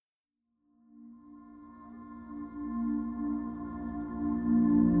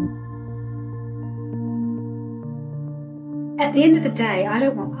At the end of the day, I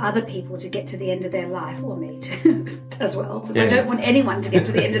don't want other people to get to the end of their life, or me too, as well. But I don't want anyone to get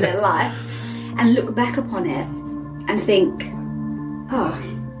to the end of their life and look back upon it and think, oh,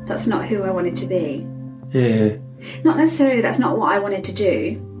 that's not who I wanted to be. Yeah. Not necessarily that's not what I wanted to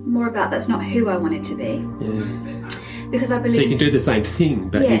do, more about that's not who I wanted to be. Yeah. Because I believe... So you can do the same thing,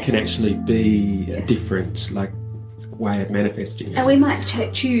 but yes. you can actually be a different, way of manifesting it. And we might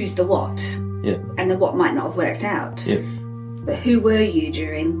choose the what, yeah. and the what might not have worked out. Yeah. But who were you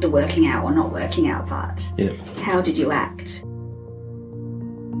during the working out or not working out part? Yeah. How did you act?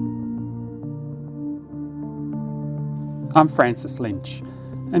 I'm Francis Lynch,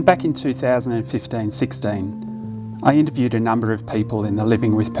 and back in 2015-16, I interviewed a number of people in the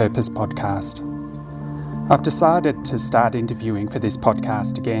Living with Purpose podcast. I've decided to start interviewing for this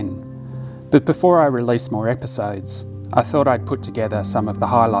podcast again, but before I release more episodes, I thought I'd put together some of the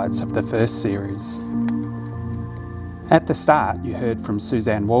highlights of the first series. At the start, you heard from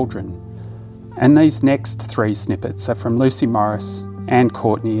Suzanne Waldron, and these next 3 snippets are from Lucy Morris, Anne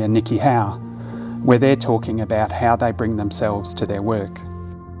Courtney and Nikki Howe, where they're talking about how they bring themselves to their work.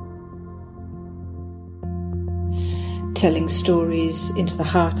 Telling stories into the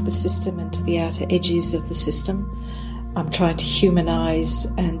heart of the system and to the outer edges of the system. I'm trying to humanise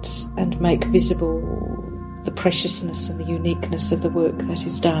and make visible the preciousness and the uniqueness of the work that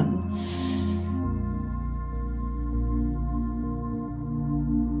is done.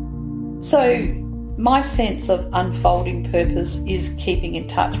 So my sense of unfolding purpose is keeping in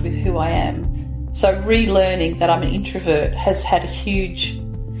touch with who I am. So relearning that I'm an introvert has had a huge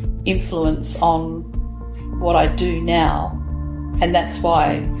influence on what I do now. And that's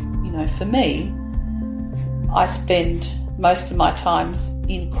why, for me, I spend most of my times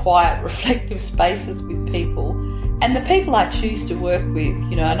in quiet, reflective spaces with people. And the people I choose to work with,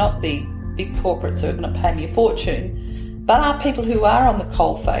 are not the big corporates who are going to pay me a fortune, but are people who are on the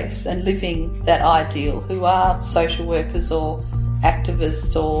coalface and living that ideal, who are social workers or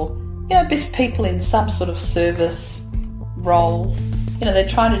activists or, just people in some sort of service role. They're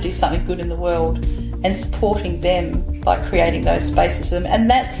trying to do something good in the world and supporting them by creating those spaces for them. And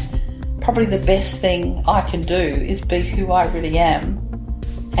that's probably the best thing I can do, is be who I really am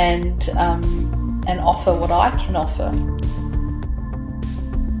and offer what I can offer.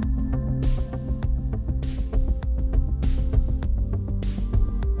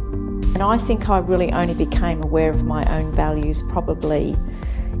 And I think I really only became aware of my own values probably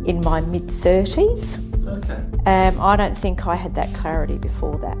in my mid-30s. Okay. I don't think I had that clarity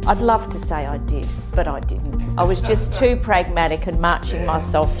before that. I'd love to say I did, but I didn't. I was just too pragmatic and marching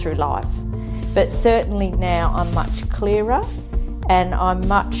myself through life. But certainly now I'm much clearer and I'm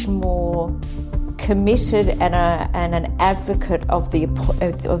much more committed and an advocate of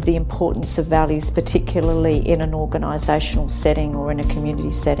the importance of values, particularly in an organisational setting or in a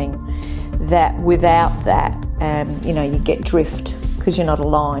community setting, that without that, you get drift because you're not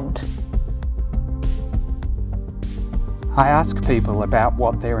aligned. I asked people about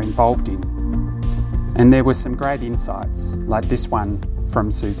what they're involved in, and there were some great insights, like this one from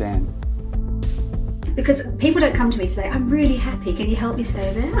Suzanne. Because people don't come to me to say, I'm really happy, can you help me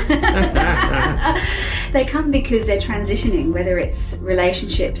stay there? They come because they're transitioning, whether it's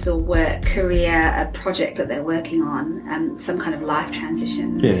relationships or work, career, a project that they're working on, some kind of life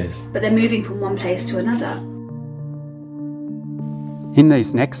transition. Yeah. But they're moving from one place to another. In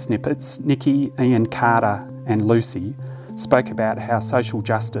these next snippets, Nikki, Ian, Carter and Lucy spoke about how social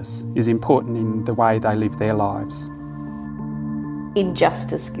justice is important in the way they live their lives.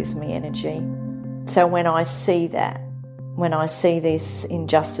 Injustice gives me energy. So when I see that, when I see these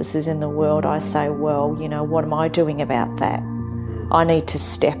injustices in the world, I say, well, what am I doing about that? I need to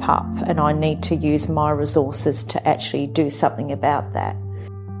step up and I need to use my resources to actually do something about that.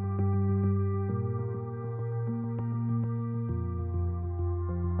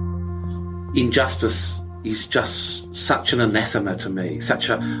 Injustice is just such an anathema to me, such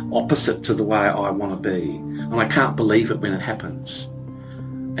an opposite to the way I want to be. And I can't believe it when it happens.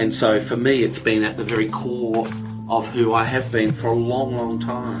 And so for me, it's been at the very core of who I have been for a long, long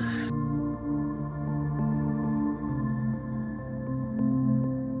time.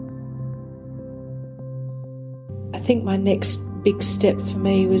 I think my next big step for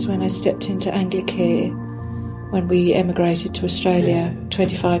me was when I stepped into Anglicare, when we emigrated to Australia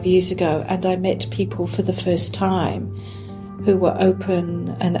 25 years ago, and I met people for the first time who were open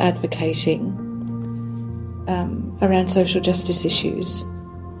and advocating around social justice issues.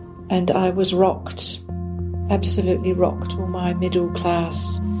 And I was rocked, absolutely rocked. All my middle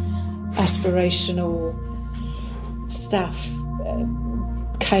class, aspirational stuff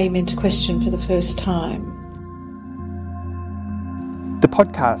came into question for the first time. The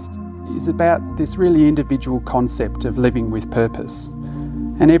podcast is about this really individual concept of living with purpose,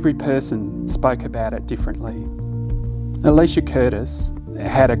 and every person spoke about it differently. Alicia Curtis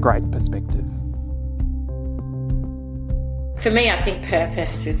had a great perspective. For me, I think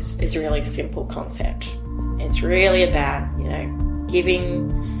purpose is really a simple concept. It's really about,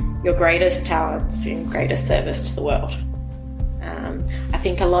 giving your greatest talents in greatest service to the world. I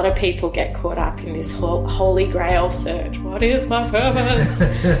think a lot of people get caught up in this holy grail search. What is my purpose?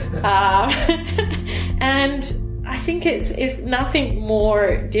 And I think it's nothing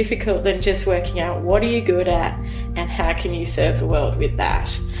more difficult than just working out what are you good at and how can you serve the world with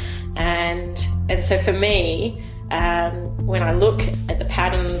that. And so for me, when I look at the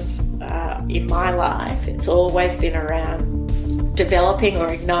patterns in my life, it's always been around developing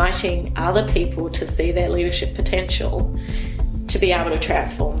or igniting other people to see their leadership potential to be able to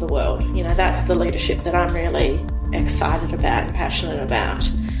transform the world. That's the leadership that I'm really excited about and passionate about.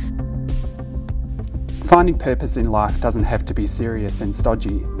 Finding purpose in life doesn't have to be serious and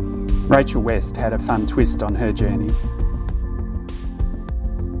stodgy. Rachel West had a fun twist on her journey.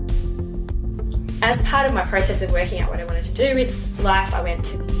 As part of my process of working out what I wanted to do with life, I went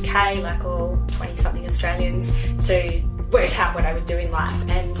to the UK, like all 20-something Australians, to work out what I would do in life.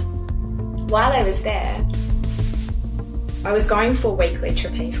 And while I was there, I was going for weekly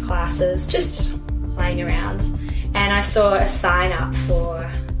trapeze classes, just playing around, and I saw a sign up for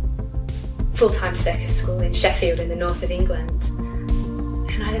full-time circus school in Sheffield in the north of England.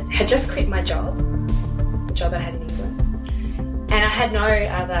 And I had just quit my job, the job I had in England, and I had no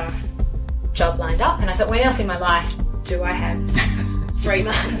other job lined up, and I thought, when else in my life do I have 3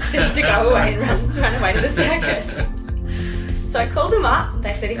 months just to go away and run away to the circus? So I called them up.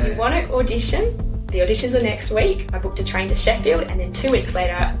 They said, if you want to audition, the auditions are next week. I booked a train to Sheffield, and then 2 weeks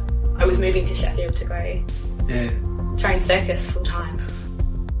later I was moving to Sheffield to go train circus full time.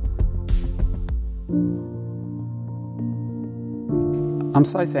 I'm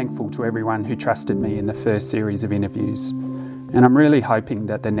so thankful to everyone who trusted me in the first series of interviews, and I'm really hoping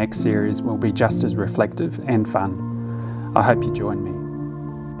that the next series will be just as reflective and fun. I hope you join me.